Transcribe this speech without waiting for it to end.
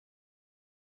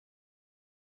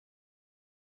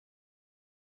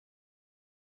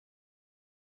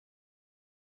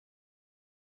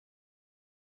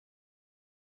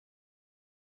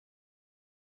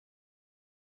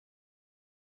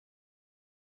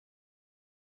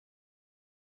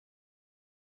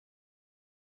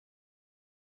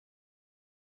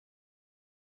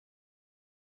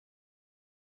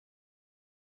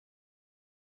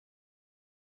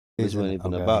It wasn't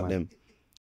even about them.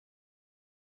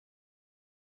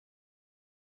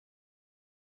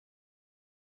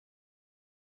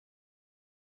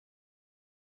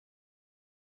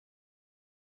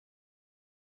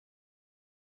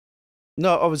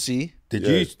 No, obviously. Did Yeah.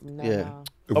 you? No. Yeah.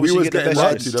 If Obviously we was get the getting best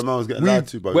lied ones. to, the man was getting lied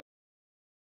to, but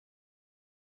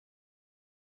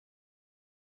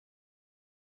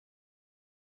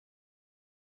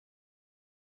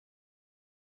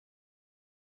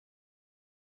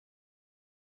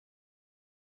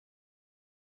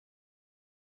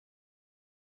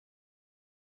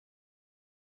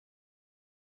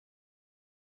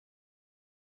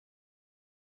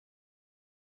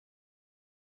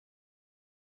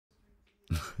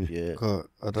Yeah. God,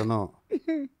 I don't know.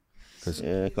 Because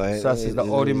Yeah. Sass is the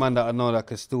only man that I know that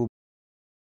can still.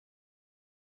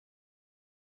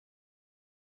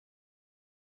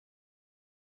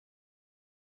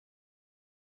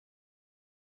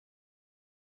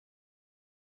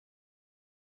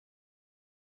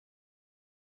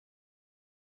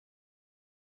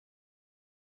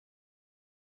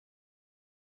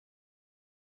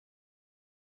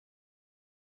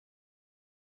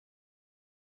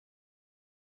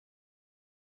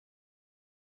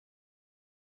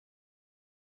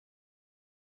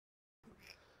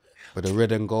 With the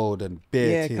red and gold and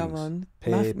bare Yeah, things. come on.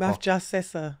 Paper. Math just says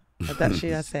so. That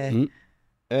shit I say. Mm.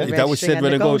 The Is red that what string said and red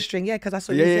the and gold gold? string? Yeah, because that's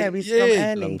what Yeah, we yeah, said. We yeah. from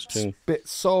early. Long string. Bit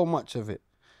so much of it.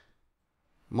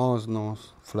 Mars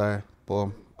Nose, Fly,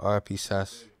 boom. RIP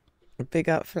Sass, Big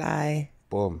up Fly.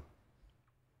 boom.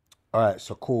 All right,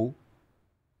 so cool.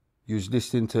 You was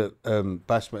listening to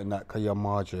Bashment and that Kaya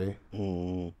Marjorie.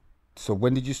 So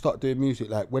when did you start doing music?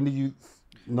 Like, when did you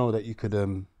know that you could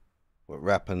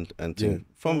Rap and Yeah. thing.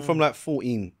 From like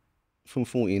 14. From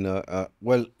 14.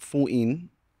 14.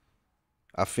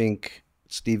 I think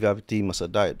Stevie Abdi must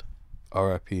have died.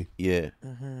 RIP? Yeah.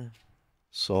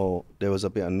 So there was a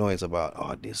bit of noise about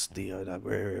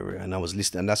that, and I was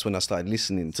listening, and that's when I started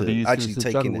listening to actually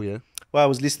taking Jungle, it. yeah? Well, I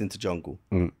was listening to Jungle.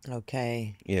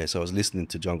 Okay. Yeah, so I was listening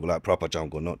to Jungle, like proper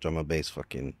Jungle, not drum and bass,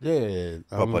 fucking Yeah.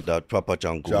 proper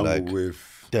Jungle, jungle like with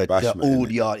the Bashment. old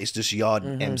innit? yard. It's just yard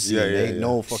MC. Yeah, They yeah, ain't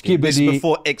no yeah. fucking. This Skibbity.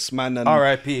 before X-Man and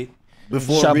RIP.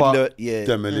 before Shabba. Riddler. Yeah,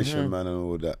 Demolition Man and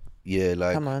all that. yeah,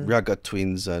 like Come on. Ragga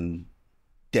Twins and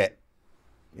Det.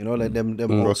 You know, like them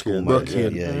old Rocky school and man. Rocky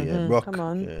and- Yeah. Rock. Come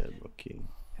on. Yeah, Rocky.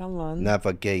 Come on.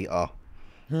 Navigator.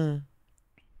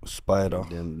 Spider.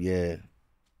 Them, yeah.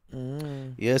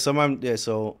 Yeah, so man,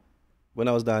 so when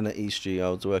I was down at East Street, I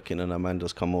was working and a man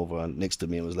just come over and next to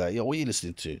me and was like, yo, what are you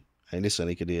listening to? And listen,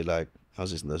 he could hear like, I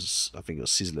was listening to, I think it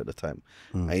was Sizzler at the time.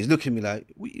 And he's looking at me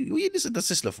like, what you listening to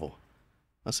Sizzler for?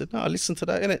 I said, no, I listened to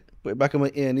that, innit? Put it back in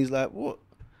my ear and he's like, what?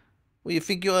 Well, you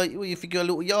think you're a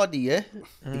little yardie, yeah?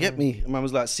 You get me? And man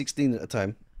was like 16 at the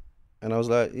time. And I was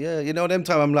like, yeah, you know, them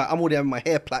time I'm like, I'm already having my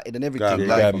hair plaited and everything. Damn,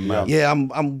 like, man. yeah,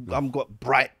 I'm got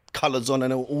bright colours on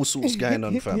and all sorts going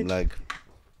on, fam. Like,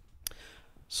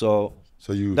 so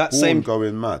you that born same-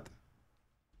 going mad.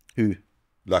 who?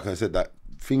 Like I said, that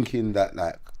thinking that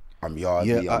like I'm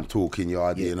yardy, Yeah, I'm talking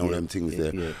yardy and all them things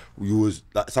there. yeah. You was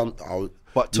like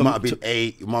But you might have been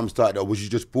 8, your mum started, or was you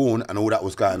just born and all that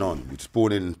was going on? You just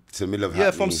born into the middle of Yeah,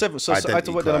 Hackney, from 7. So I had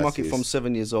to work in the market crisis. from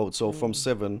 7 years old. So from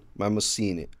 7, man was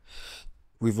seeing it.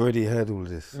 We've already heard all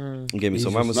this. You get me?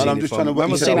 So man was Man, seeing I'm it just trying to from, work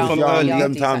man was it seeing it out. from Young, early.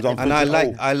 them times I'm And I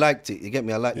thinking, liked it. You get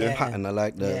me? I liked the Yeah. pattern. I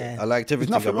liked Yeah. I liked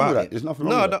everything nothing wrong about with it. that. There's nothing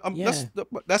wrong with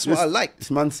that. That's what I liked. It's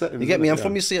man setting. You get me? isn't And it?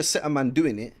 from you see a set of man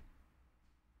doing it,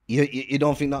 you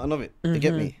don't think nothing of it. You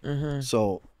get me?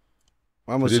 So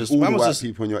man was Did just all the man was white just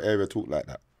people in your area talk like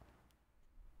that?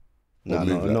 no, Or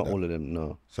no, move like not that? all of them.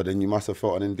 No. So then you must have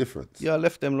felt an indifference. Yeah, I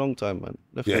left them long time, man.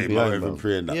 Left Yeah, them you might behind, even man.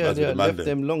 praying that Yeah, man's with the man left then.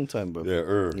 them long time, bro.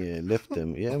 Yeah, Yeah, left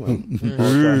them. Yeah, man.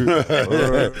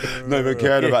 Not even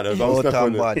caring about them. I'm All stuck time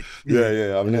on bad. it.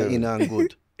 Yeah, I'm You know, and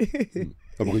good.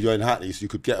 No, because you're in Hackney, so you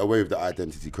could get away with the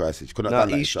identity crisis. You couldn't have Nah, done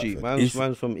that in East Street. Stratford.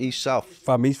 Man's from East South.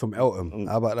 Fam, he's from Eltham.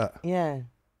 How about that? Yeah.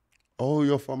 Oh,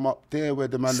 you're from up there where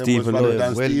the man then was Stephen, running yeah,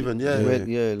 down Well, Stephen. Yeah.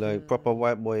 yeah, like proper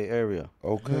white boy area.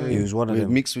 Okay. He was one of With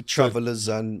them. mixed with travellers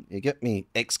and you get me,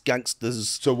 ex-gangsters.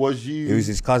 So was you? He was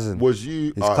his cousin. Was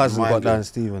you? His cousin got mind down you.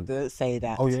 Stephen. Don't say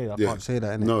that. Oh yeah, I can't say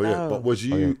that, innit? No, yeah. No. But was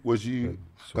you? Oh, yeah. Was you?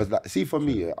 Because like, see, for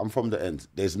me, yeah, I'm from the end.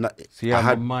 There's not. See, I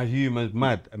had, my humour's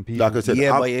mad and people. like I said,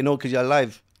 Yeah, I'm- but you know, because you're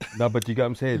alive. No, but you get what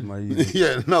I'm saying? My humor.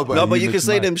 yeah, no, but No, but you humour's can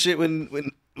say mad. them shit when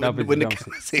No, but the you know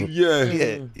camera sing.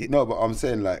 yeah, No, but I'm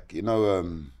saying like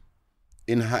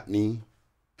in Hackney,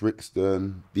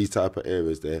 Brixton, these type of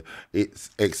areas there, it's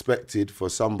expected for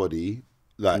somebody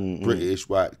like British,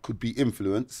 white, could be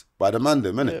influenced by the man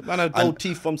them, innit? Yeah, man, had gold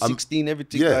teeth from 16,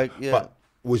 everything Yeah, like, yeah. but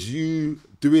was you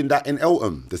doing that in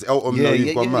Eltham? Does Eltham know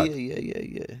you've gone mad?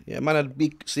 Yeah. Man,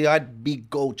 I had big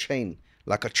gold chain,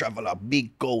 like a traveller,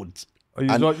 big gold. Are you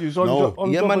on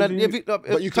Yeah, job man, as you-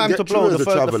 But you can time get to blow. through as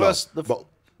The a traveller. first, But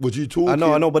would you talk? I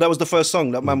know, but that was the first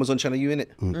song that man was on Channel U,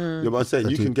 innit? Yeah, but I'm saying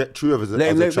you can get through as a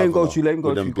Let him traveller. go to you. Let him go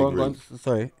with to them you. big Go on. rings.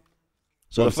 Sorry.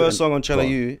 So the first song on Channel Go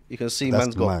on. U, you can see That's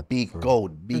man's got mad, big bro.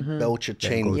 gold, big Belcher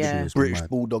chain, gold Yeah. is British mad.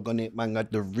 Bulldog on it, man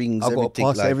got the rings, I got to everything.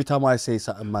 pass it. Like, Every time I say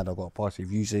something mad, I got to pass it.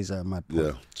 If you say something mad,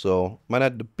 Yeah. so man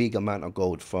had the big amount of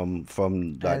gold from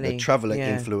like the Early, traveller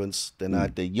yeah. influence. Then I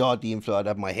had the yardie influence. I'd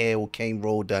have my hair all cane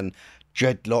rolled and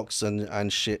dreadlocks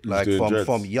and shit. was Like doing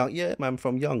from dreads? young, yeah, man,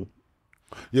 from young.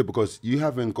 Yeah, because you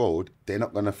having gold, they're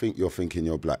not gonna think you're thinking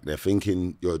you're black. They're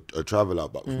thinking you're a traveller.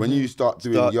 But when you start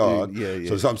doing yard,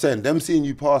 yeah. so I'm saying them seeing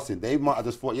you passing, they might have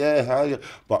just thought, yeah, how you?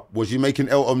 But was you making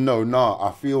Eltham? No, nah.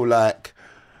 I feel like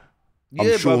I'm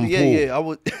Yeah, Sean bro, Paul. yeah. I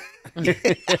would.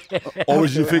 Or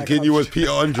was you thinking you was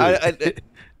Peter Andre?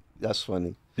 That's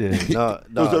funny. Yeah. No,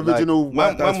 Was the original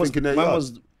white guys thinking they're man yard?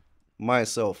 was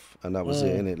myself, and that was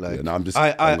it, innit? Like, Yeah, no, I'm just-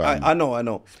 I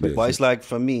know, Yeah, but it's like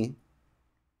for me,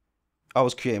 I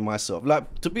was creating myself.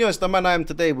 Like, to be honest, the man I am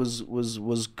today was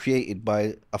created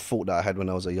by a thought that I had when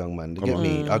I was a young man. You get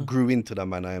me? I grew into the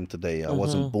man I am today. I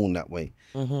wasn't born that way.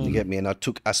 You get me? And I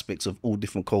took aspects of all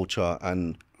different culture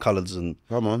and colours and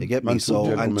Come on, you get me? man, So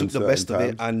talk and took the gentlemen best of certain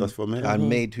it times. That's from here. and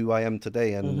made who I am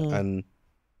today. And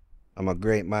I'm a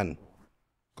great man.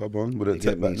 Come on, wouldn't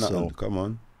You take get back me? nothing. So- Come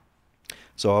on.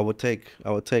 So I would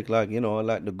take like, you know, I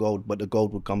like the gold, but the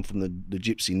gold would come from the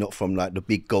gypsy, not from like the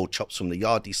big gold chops from the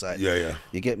yardie side. Yeah.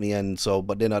 You get me? And so,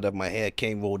 but then I'd have my hair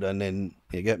cane rolled, and then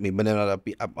you get me. But then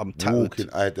I'm tattered.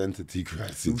 Walking identity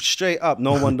crisis. Straight up,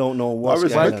 no one don't know what's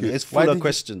respect going on. it. It's Why full of did you-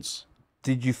 questions.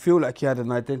 Did you feel like you had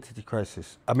an identity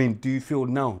crisis? I mean, do you feel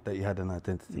now that you had an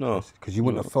identity No. crisis? Because you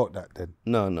wouldn't have felt that then.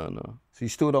 No. So you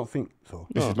still don't think so?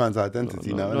 This is man's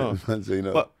identity now, no. isn't it? Man, so, you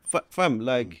know. But fam,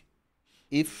 like,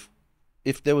 if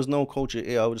there was no culture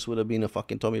here, I just would have been a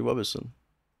fucking Tommy Robinson.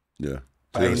 yeah.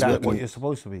 But ain't that respect what me. you're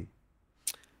supposed to be?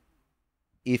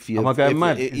 If you, Am I going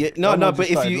mad? No, Someone but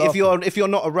just started if you're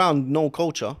not around no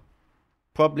culture,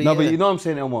 probably No, but yeah. you know what I'm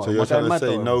saying, Omar. So you're trying to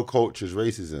say no culture's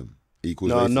racism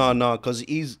equals racism? No, because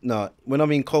when I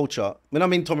mean culture, when I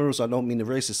mean Tommy Russo, I don't mean the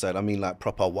racist side. I mean like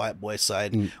proper white boy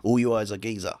side. All you are is a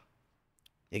geezer.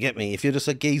 You get me? If you're just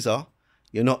a geezer,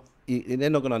 they're not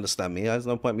gonna understand me. There's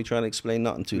no point me trying to explain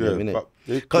nothing to them, Yeah, innit? but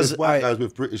Because there's white guys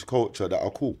with British culture that are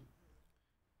cool.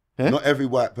 Huh? Not every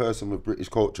white person with British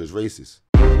culture is racist.